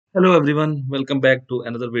Hello everyone, welcome back to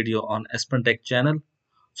another video on Aspen Tech channel.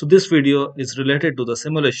 So this video is related to the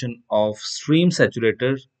simulation of stream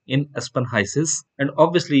saturator in Aspen HYSYS, and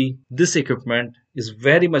obviously this equipment is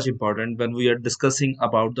very much important when we are discussing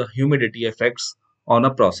about the humidity effects on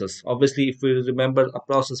a process. Obviously, if we remember a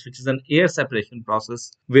process which is an air separation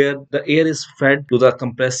process where the air is fed to the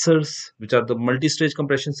compressors, which are the multi-stage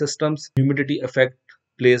compression systems, humidity effect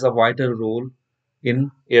plays a vital role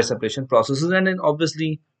in air separation processes, and then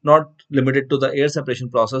obviously not limited to the air separation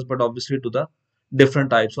process but obviously to the different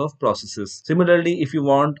types of processes. Similarly, if you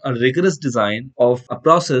want a rigorous design of a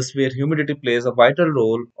process where humidity plays a vital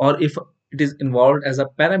role, or if it is involved as a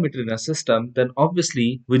parameter in a system, then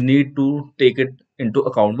obviously we need to take it into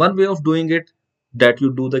account. One way of doing it, that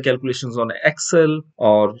you do the calculations on Excel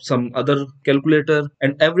or some other calculator,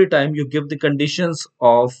 and every time you give the conditions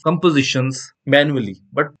of compositions manually.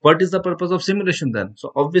 But what is the purpose of simulation then?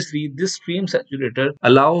 So obviously this stream saturator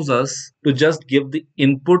allows us to just give the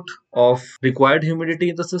input of required humidity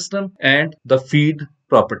in the system and the feed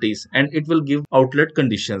properties, and it will give outlet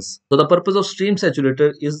conditions. So the purpose of stream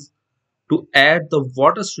saturator is to add the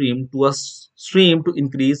water stream to a stream to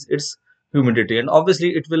increase its humidity, and obviously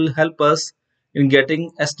it will help us in getting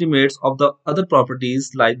estimates of the other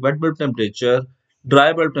properties like wet bulb temperature,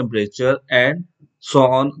 dry bulb temperature, and so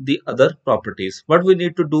on the other properties. What we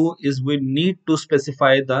need to do is we need to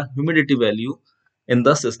specify the humidity value in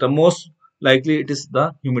the system. Most likely it is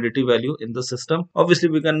the humidity value in the system. Obviously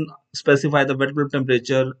we can specify the wet bulb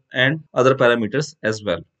temperature and other parameters as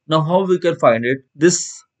well. Now how we can find it?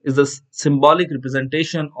 This is a symbolic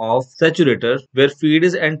representation of saturator where feed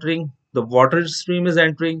is entering, the water stream is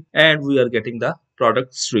entering, and we are getting the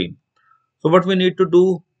product stream. So what we need to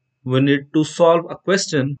do, we need to solve a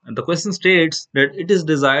question, and the question states that it is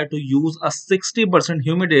desired to use a 60%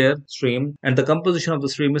 humid air stream, and the composition of the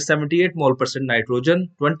stream is 78 mole percent nitrogen,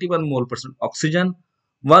 21 mole percent oxygen,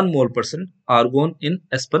 1 mole percent argon in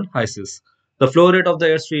Aspen HYSYS. The flow rate of the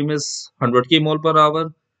air stream is 100 kmol per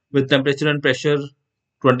hour with temperature and pressure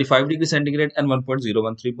 25 degrees centigrade and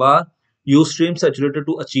 1.013 bar. Use stream saturator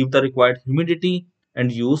to achieve the required humidity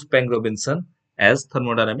and use Peng-Robinson as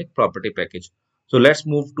thermodynamic property package. So let's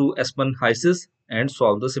move to Aspen HYSYS and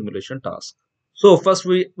solve the simulation task. So first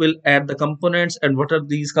we will add the components, and what are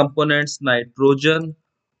these components? Nitrogen,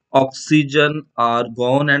 oxygen,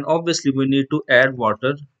 argon, and obviously we need to add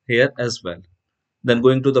water here as well. Then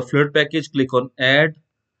going to the fluid package, click on add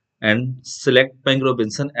and select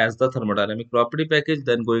Peng-Robinson as the thermodynamic property package.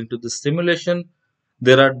 Then going to the simulation,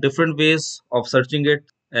 there are different ways of searching it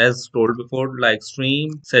as told before, like stream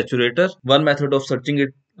saturator. One method of searching it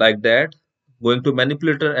like that, going to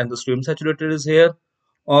manipulator and the stream saturator is here,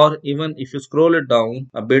 or even if you scroll it down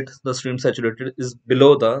a bit, the stream saturator is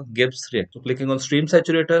below the Gibbs reactor. So clicking on stream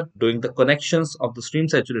saturator, doing the connections of the stream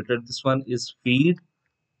saturator, this one is feed,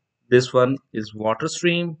 this one is water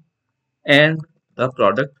stream, and the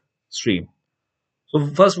product stream. So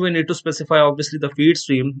first we need to specify obviously the feed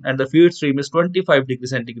stream, and the feed stream is 25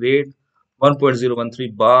 degrees centigrade,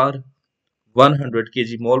 1.013 bar, 100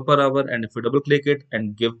 kg mole per hour, and if we double click it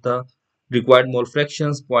and give the required mole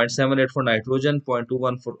fractions, 0.78 for nitrogen,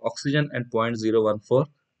 0.21 for oxygen, and 0.01 for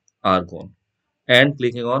argon, and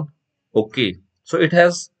clicking on OK. So it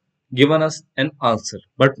has given us an answer.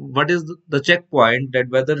 But what is the checkpoint that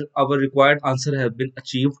whether our required answer has been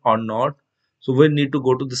achieved or not? So we need to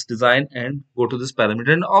go to this design and go to this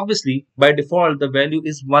parameter. And obviously by default the value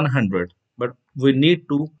is 100. But we need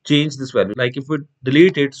to change this value. Like if we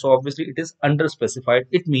delete it, so obviously it is under specified.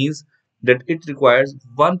 It means that it requires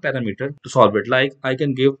one parameter to solve it. Like I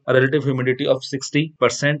can give a relative humidity of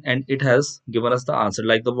 60% and it has given us the answer.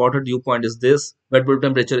 Like the water dew point is this, wet bulb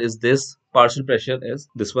temperature is this, partial pressure is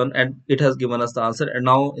this one, and it has given us the answer. And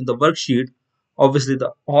now in the worksheet, obviously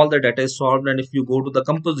the all the data is solved, and if you go to the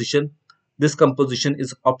composition, this composition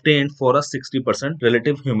is obtained for a 60%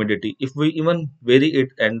 relative humidity. If we even vary it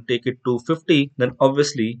and take it to 50, then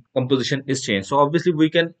obviously composition is changed. So obviously we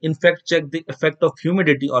can in fact check the effect of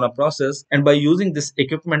humidity on a process, and by using this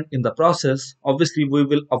equipment in the process, obviously we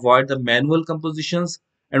will avoid the manual compositions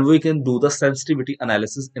and we can do the sensitivity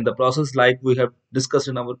analysis in the process, like we have discussed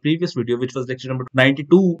in our previous video, which was lecture number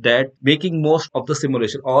 92, that making most of the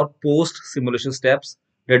simulation or post simulation steps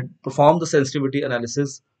that perform the sensitivity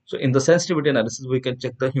analysis. So in the sensitivity analysis, we can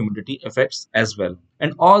check the humidity effects as well.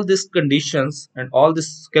 And all these conditions and all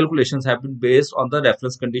these calculations have been based on the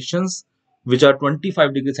reference conditions, which are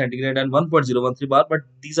 25 degrees centigrade and 1.013 bar. But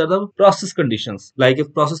these are the process conditions. Like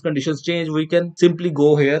if process conditions change, we can simply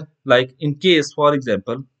go here. Like in case, for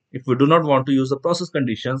example, if we do not want to use the process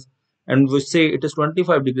conditions, and we say it is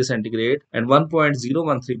 25 degrees centigrade and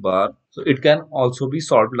 1.013 bar, so it can also be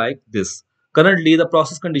solved like this. Currently, the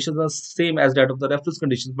process conditions are same as that of the reference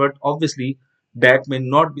conditions, but obviously that may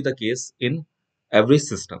not be the case in every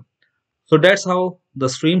system. So that's how the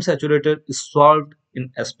stream saturator is solved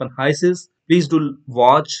in Aspen HYSYS. Please do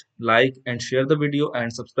watch, like, and share the video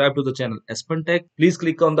and subscribe to the channel Aspen Tech. Please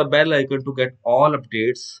click on the bell icon to get all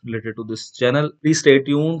updates related to this channel. Please stay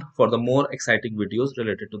tuned for the more exciting videos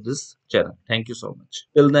related to this channel. Thank you so much.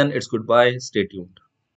 Till then, it's goodbye. Stay tuned.